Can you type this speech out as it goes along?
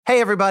Hey,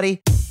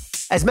 everybody.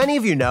 As many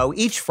of you know,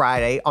 each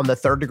Friday on the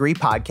Third Degree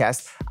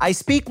podcast, I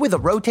speak with a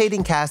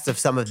rotating cast of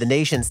some of the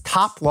nation's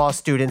top law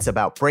students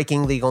about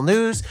breaking legal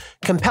news,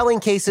 compelling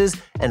cases,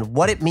 and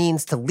what it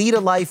means to lead a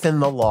life in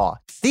the law.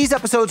 These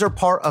episodes are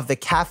part of the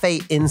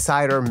Cafe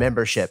Insider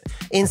membership.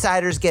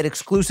 Insiders get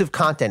exclusive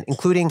content,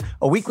 including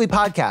a weekly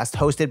podcast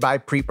hosted by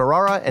Preet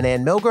Bharara and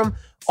Ann Milgram,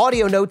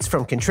 audio notes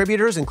from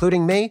contributors,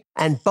 including me,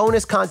 and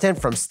bonus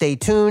content from Stay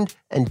Tuned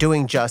and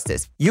Doing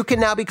Justice. You can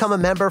now become a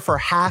member for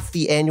half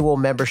the annual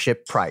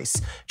membership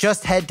price.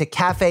 Just head to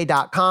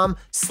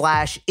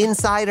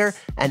cafe.com/insider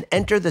and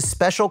enter the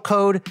special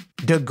code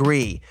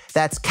DEGREE.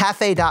 That's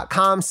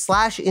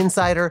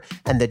cafe.com/insider,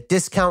 and the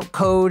discount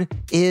code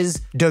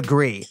is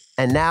DEGREE.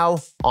 And now,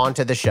 on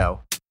to the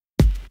show.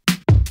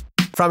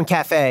 From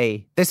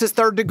Cafe, this is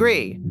Third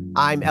Degree.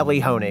 I'm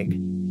Elie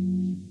Honig.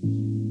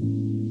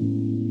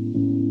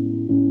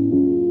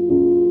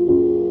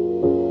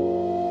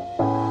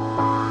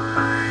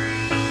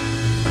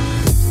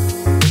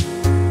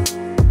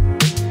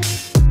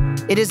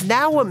 It is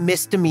now a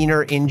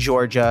misdemeanor in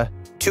Georgia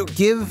to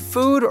give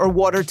food or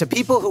water to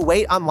people who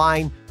wait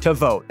online to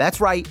vote.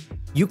 That's right.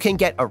 You can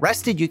get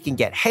arrested, you can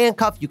get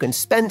handcuffed, you can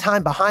spend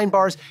time behind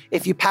bars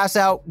if you pass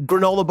out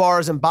granola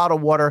bars and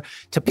bottled water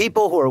to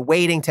people who are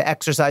waiting to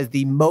exercise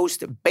the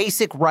most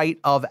basic right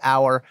of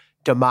our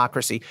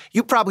democracy.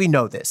 You probably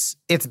know this.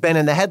 It's been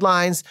in the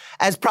headlines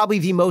as probably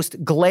the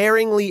most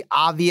glaringly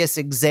obvious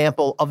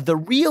example of the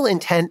real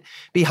intent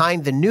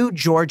behind the new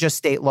Georgia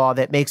state law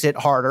that makes it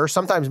harder,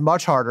 sometimes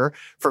much harder,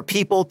 for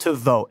people to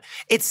vote.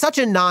 It's such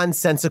a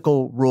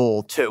nonsensical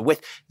rule, too,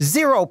 with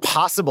zero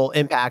possible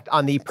impact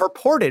on the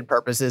purported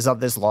purposes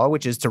of this law,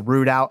 which is to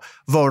root out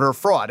voter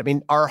fraud. I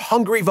mean, are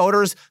hungry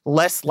voters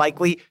less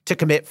likely to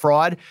commit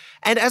fraud?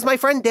 And as my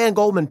friend Dan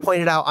Goldman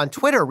pointed out on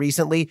Twitter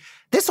recently,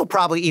 this will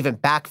probably even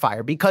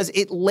backfire because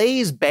it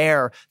lays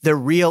bare the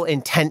real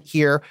intent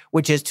here,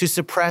 which is to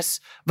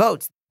suppress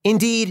votes.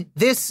 Indeed,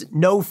 this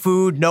no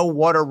food, no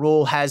water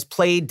rule has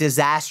played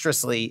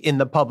disastrously in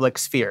the public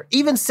sphere.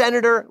 Even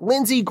Senator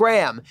Lindsey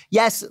Graham,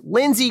 yes,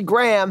 Lindsey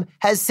Graham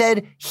has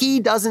said he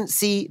doesn't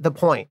see the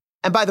point.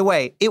 And by the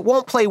way, it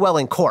won't play well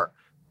in court.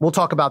 We'll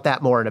talk about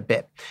that more in a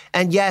bit.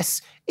 And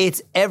yes,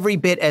 it's every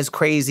bit as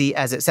crazy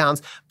as it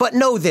sounds, but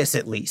know this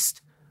at least.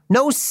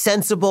 No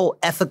sensible,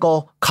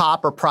 ethical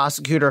cop or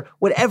prosecutor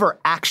would ever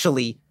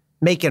actually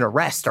make an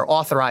arrest or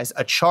authorize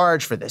a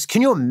charge for this.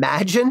 Can you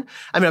imagine?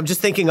 I mean, I'm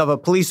just thinking of a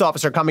police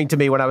officer coming to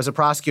me when I was a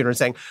prosecutor and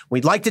saying,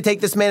 we'd like to take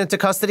this man into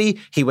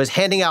custody. He was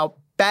handing out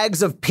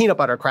bags of peanut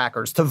butter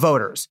crackers to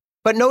voters.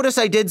 But notice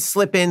I did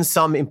slip in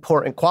some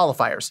important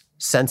qualifiers,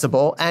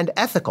 sensible and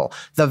ethical.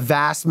 The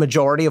vast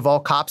majority of all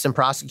cops and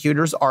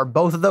prosecutors are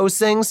both of those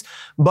things,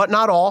 but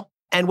not all.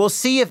 And we'll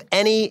see if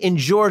any in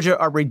Georgia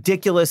are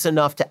ridiculous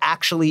enough to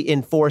actually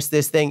enforce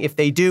this thing. If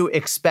they do,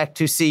 expect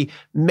to see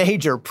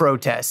major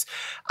protests.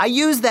 I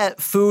use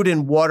that food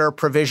and water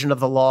provision of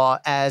the law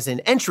as an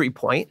entry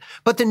point,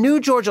 but the new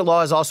Georgia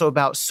law is also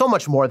about so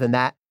much more than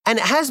that. And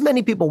it has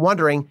many people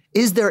wondering,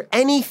 is there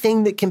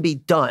anything that can be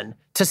done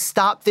to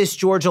stop this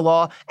Georgia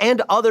law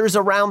and others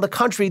around the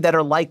country that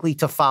are likely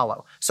to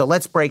follow? So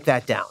let's break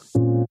that down.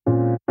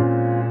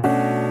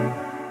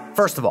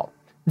 First of all,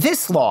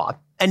 this law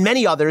and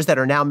many others that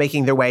are now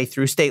making their way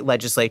through state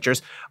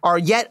legislatures are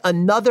yet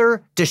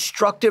another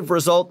destructive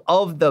result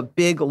of the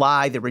big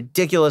lie, the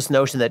ridiculous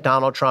notion that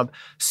Donald Trump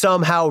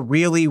somehow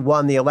really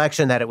won the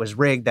election, that it was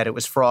rigged, that it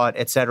was fraud,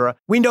 etc.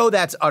 We know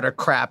that's utter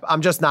crap.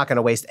 I'm just not going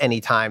to waste any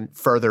time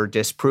further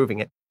disproving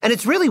it. And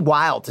it's really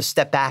wild to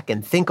step back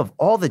and think of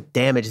all the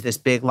damage this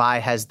big lie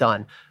has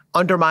done.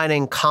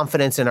 Undermining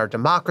confidence in our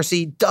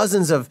democracy,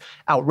 dozens of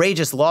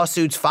outrageous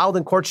lawsuits filed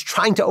in courts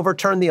trying to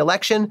overturn the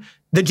election,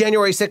 the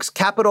January 6th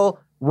Capitol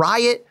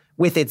riot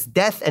with its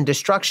death and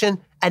destruction,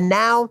 and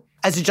now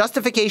as a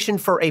justification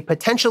for a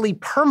potentially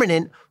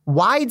permanent,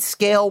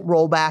 wide-scale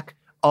rollback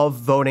of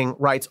voting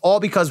rights, all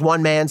because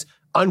one man's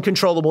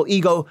uncontrollable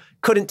ego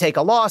couldn't take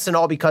a loss, and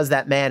all because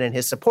that man and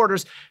his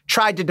supporters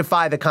tried to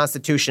defy the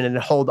Constitution and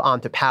hold on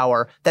to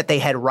power that they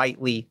had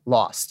rightly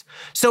lost.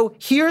 So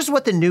here's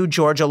what the new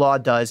Georgia law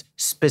does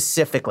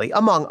specifically,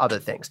 among other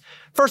things.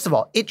 First of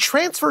all, it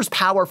transfers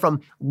power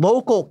from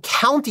local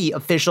county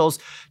officials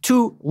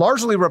to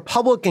largely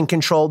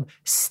Republican-controlled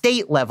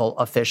state-level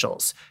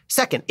officials.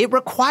 Second, it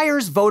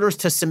requires voters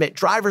to submit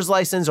driver's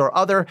license or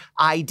other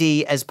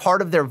ID as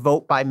part of their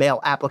vote-by-mail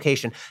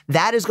application.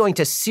 That is going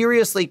to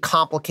seriously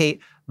complicate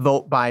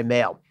vote by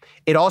mail.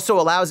 It also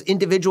allows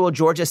individual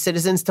Georgia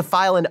citizens to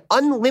file an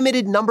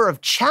unlimited number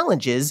of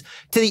challenges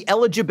to the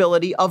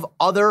eligibility of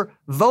other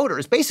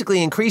voters,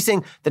 basically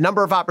increasing the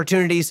number of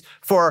opportunities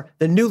for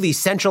the newly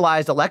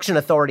centralized election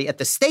authority at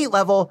the state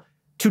level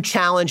to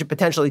challenge and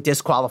potentially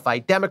disqualify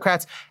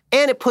Democrats,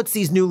 and it puts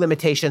these new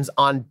limitations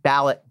on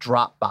ballot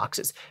drop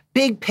boxes.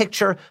 Big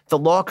picture, the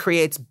law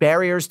creates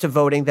barriers to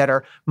voting that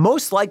are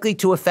most likely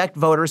to affect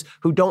voters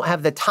who don't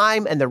have the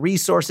time and the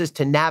resources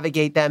to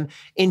navigate them.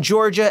 In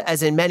Georgia,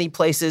 as in many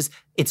places,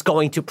 it's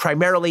going to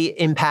primarily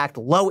impact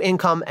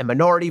low-income and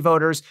minority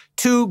voters,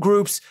 two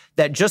groups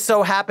that just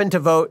so happen to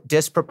vote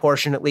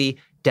disproportionately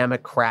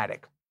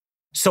Democratic.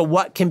 So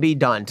what can be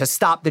done to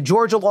stop the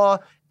Georgia law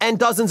and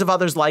dozens of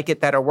others like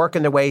it that are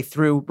working their way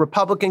through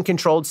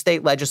Republican-controlled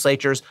state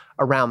legislatures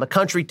around the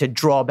country to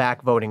draw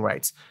back voting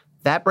rights?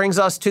 That brings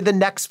us to the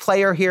next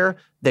player here,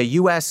 the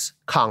U.S.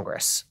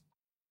 Congress.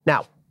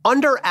 Now,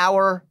 under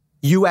our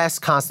U.S.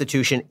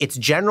 Constitution, it's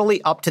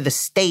generally up to the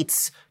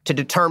states to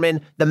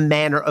determine the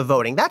manner of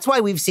voting. That's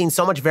why we've seen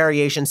so much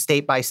variation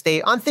state by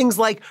state on things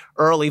like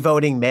early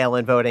voting,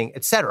 mail-in voting,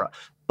 etc.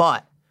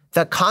 But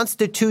the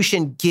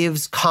Constitution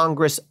gives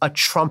Congress a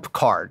trump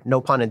card,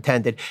 no pun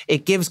intended.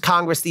 It gives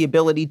Congress the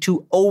ability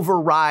to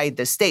override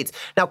the states.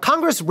 Now,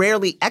 Congress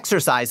rarely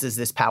exercises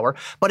this power,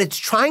 but it's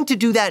trying to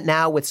do that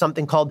now with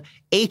something called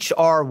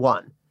H.R.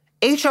 1.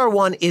 H.R.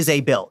 1 is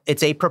a bill.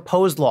 It's a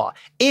proposed law.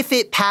 If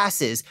it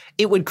passes,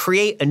 it would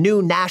create a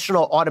new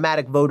national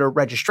automatic voter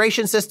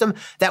registration system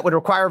that would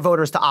require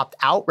voters to opt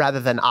out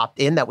rather than opt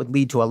in. That would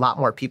lead to a lot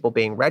more people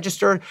being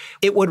registered.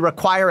 It would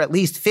require at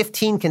least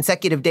 15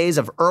 consecutive days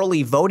of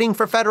early voting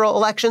for federal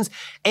elections,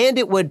 and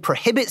it would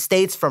prohibit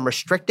states from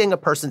restricting a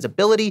person's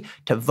ability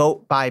to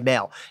vote by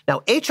mail.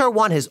 Now, H.R.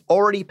 1 has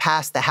already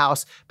passed the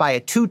House by a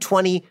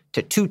 220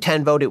 to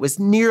 210 vote. It was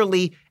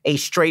nearly a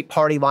straight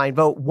party line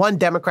vote. One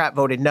Democrat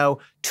voted no.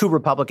 Two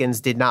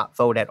Republicans did not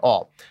vote at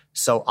all.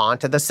 So on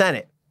to the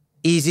Senate.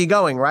 Easy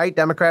going, right?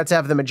 Democrats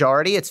have the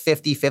majority. It's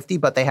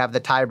 50-50, but they have the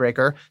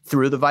tiebreaker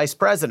through the vice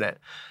president.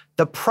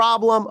 The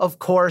problem, of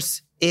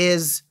course,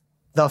 is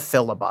the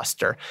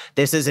filibuster.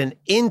 This is an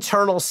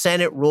internal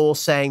Senate rule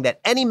saying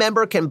that any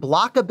member can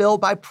block a bill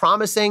by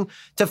promising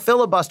to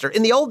filibuster.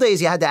 In the old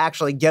days, you had to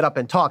actually get up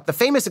and talk. The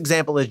famous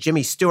example is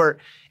Jimmy Stewart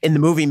in the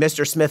movie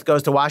Mr. Smith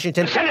Goes to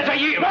Washington. Senator,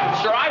 yield. No,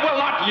 sir, I will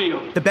not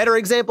yield. The better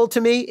example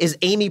to me is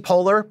Amy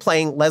Poehler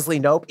playing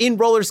Leslie Knope in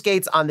roller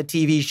skates on the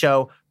TV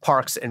show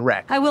Parks and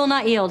Rec. I will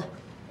not yield,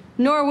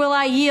 nor will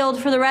I yield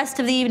for the rest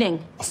of the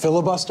evening. A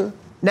filibuster?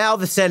 Now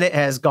the Senate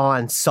has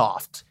gone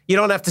soft. You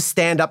don't have to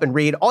stand up and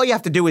read. All you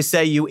have to do is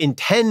say you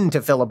intend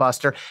to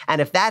filibuster.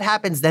 And if that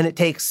happens, then it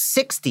takes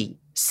 60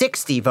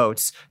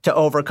 votes to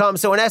overcome.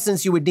 So in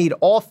essence, you would need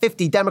all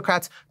 50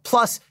 Democrats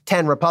plus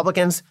 10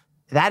 Republicans.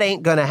 That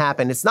ain't going to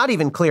happen. It's not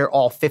even clear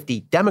all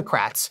 50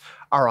 Democrats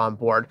are on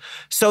board.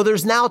 So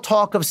there's now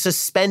talk of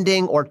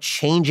suspending or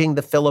changing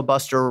the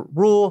filibuster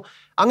rule.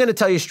 I'm going to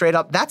tell you straight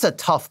up, that's a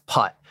tough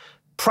putt.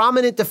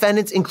 Prominent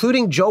defendants,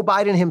 including Joe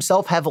Biden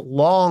himself, have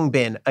long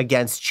been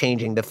against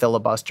changing the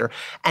filibuster.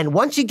 And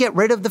once you get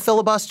rid of the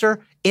filibuster,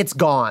 it's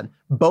gone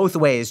both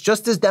ways.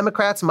 Just as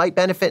Democrats might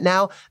benefit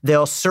now,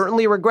 they'll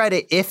certainly regret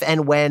it if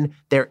and when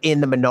they're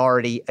in the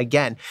minority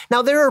again.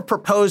 Now, there are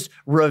proposed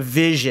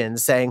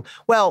revisions saying,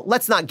 well,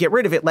 let's not get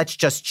rid of it, let's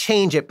just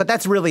change it. But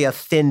that's really a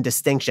thin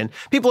distinction.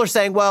 People are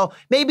saying, well,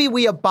 maybe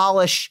we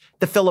abolish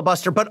the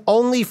filibuster, but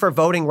only for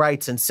voting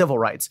rights and civil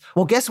rights.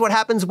 Well, guess what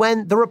happens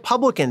when the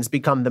Republicans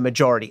become the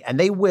majority? And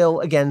they will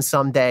again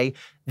someday.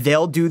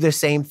 They'll do the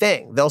same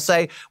thing. They'll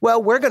say,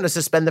 well, we're going to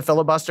suspend the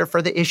filibuster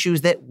for the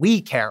issues that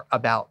we care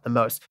about the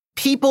most.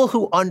 People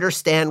who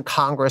understand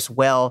Congress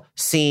well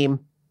seem,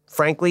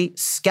 frankly,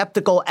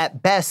 skeptical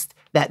at best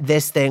that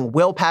this thing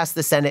will pass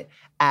the Senate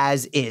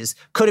as is.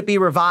 Could it be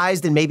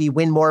revised and maybe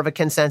win more of a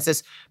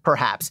consensus?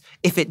 Perhaps.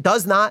 If it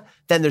does not,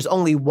 then there's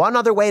only one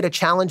other way to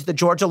challenge the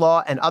Georgia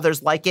law and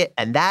others like it,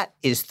 and that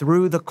is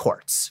through the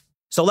courts.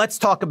 So let's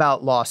talk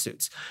about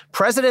lawsuits.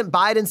 President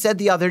Biden said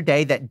the other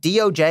day that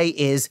DOJ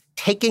is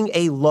taking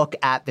a look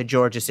at the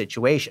Georgia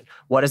situation.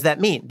 What does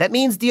that mean? That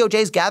means DOJ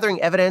is gathering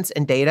evidence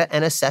and data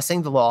and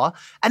assessing the law,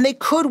 and they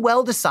could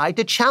well decide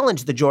to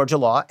challenge the Georgia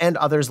law and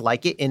others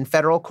like it in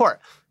federal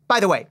court. By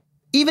the way,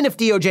 even if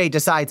DOJ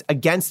decides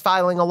against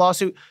filing a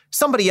lawsuit,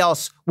 somebody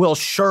else will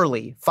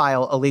surely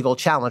file a legal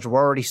challenge.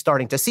 We're already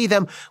starting to see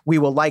them. We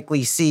will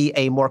likely see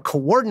a more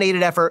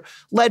coordinated effort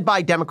led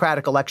by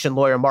Democratic election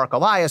lawyer Mark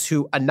Elias,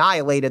 who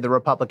annihilated the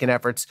Republican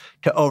efforts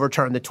to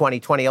overturn the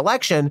 2020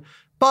 election.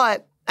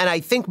 But, and I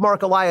think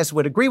Mark Elias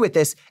would agree with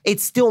this, it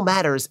still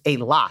matters a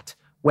lot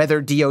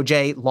whether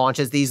DOJ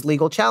launches these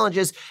legal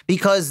challenges,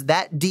 because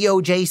that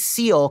DOJ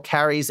seal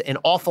carries an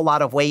awful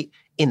lot of weight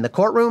in the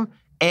courtroom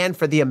and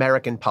for the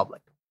American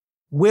public.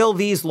 Will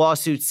these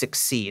lawsuits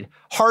succeed?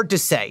 Hard to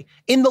say.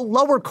 In the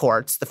lower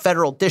courts, the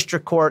federal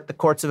district court, the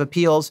courts of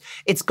appeals,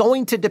 it's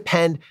going to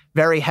depend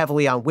very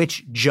heavily on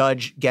which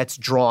judge gets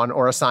drawn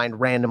or assigned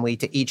randomly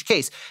to each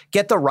case.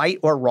 Get the right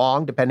or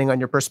wrong, depending on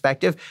your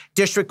perspective,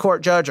 district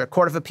court judge or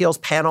court of appeals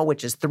panel,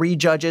 which is 3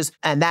 judges,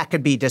 and that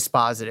could be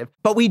dispositive.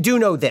 But we do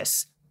know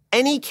this.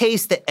 Any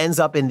case that ends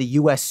up in the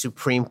U.S.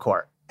 Supreme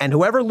Court and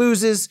whoever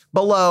loses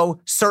below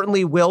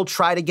certainly will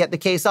try to get the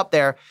case up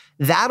there.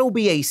 That'll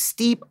be a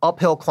steep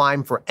uphill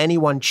climb for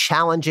anyone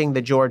challenging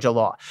the Georgia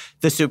law.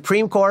 The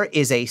Supreme Court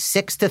is a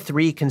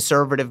 6-3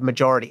 conservative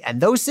majority,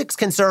 and those 6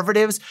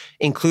 conservatives,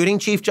 including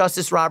Chief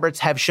Justice Roberts,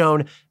 have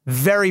shown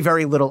very,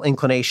 very little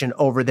inclination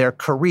over their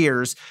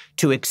careers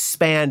to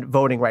expand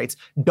voting rights.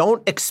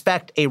 Don't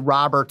expect a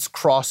Roberts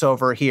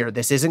crossover here.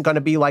 This isn't going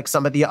to be like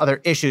some of the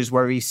other issues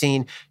where we've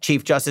seen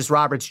Chief Justice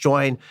Roberts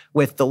join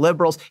with the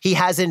liberals. He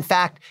has, in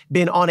fact,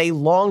 been on a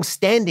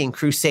long-standing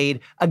crusade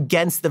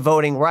against the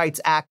Voting Rights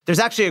Act. There's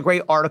actually a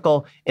great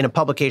article in a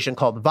publication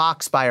called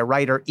Vox by a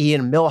writer,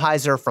 Ian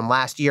Millhiser, from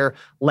last year,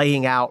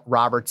 laying out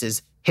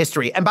Roberts's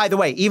history. And by the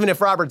way, even if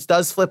Roberts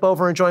does flip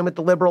over and join with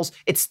the liberals,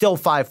 it's still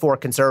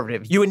 5-4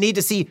 conservative. You would need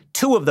to see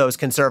 2 of those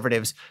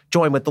conservatives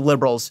join with the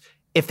liberals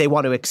if they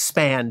want to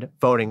expand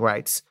voting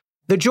rights.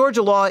 The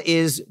Georgia law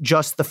is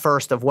just the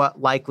first of what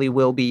likely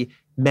will be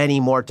many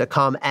more to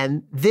come,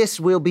 and this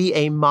will be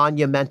a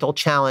monumental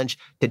challenge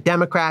to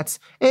Democrats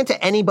and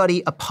to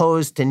anybody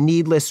opposed to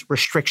needless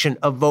restriction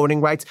of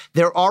voting rights.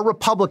 There are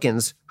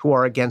Republicans who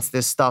are against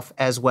this stuff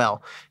as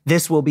well.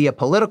 This will be a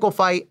political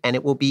fight, and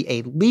it will be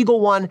a legal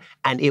one,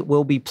 and it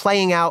will be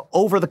playing out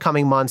over the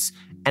coming months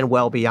and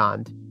well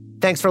beyond.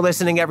 Thanks for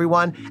listening,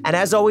 everyone. And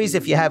as always,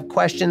 if you have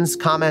questions,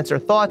 comments, or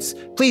thoughts,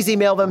 please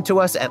email them to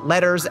us at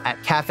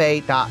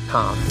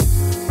letters@cafe.com.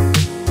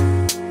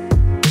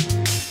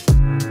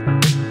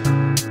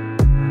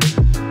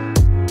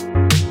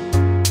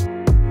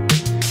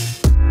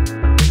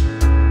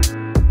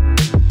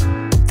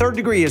 Third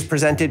Degree is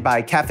presented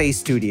by Cafe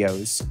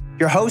Studios.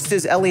 Your host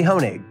is Ellie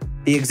Honig.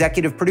 The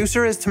executive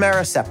producer is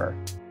Tamara Sepper.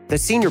 The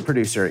senior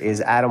producer is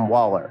Adam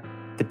Waller.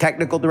 The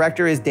technical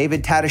director is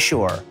David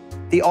Tadashore.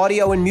 The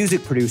audio and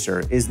music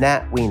producer is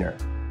Nat Weiner.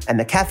 And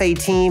the Cafe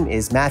team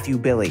is Matthew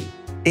Billy,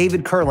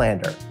 David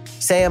Kurlander,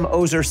 Sam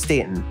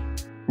Ozer-Staten,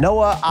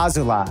 Noah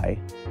Azulai,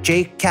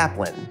 Jake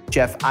Kaplan,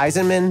 Jeff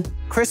Eisenman,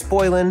 Chris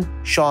Boylan,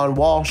 Sean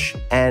Walsh,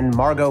 and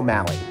Margot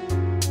Malley.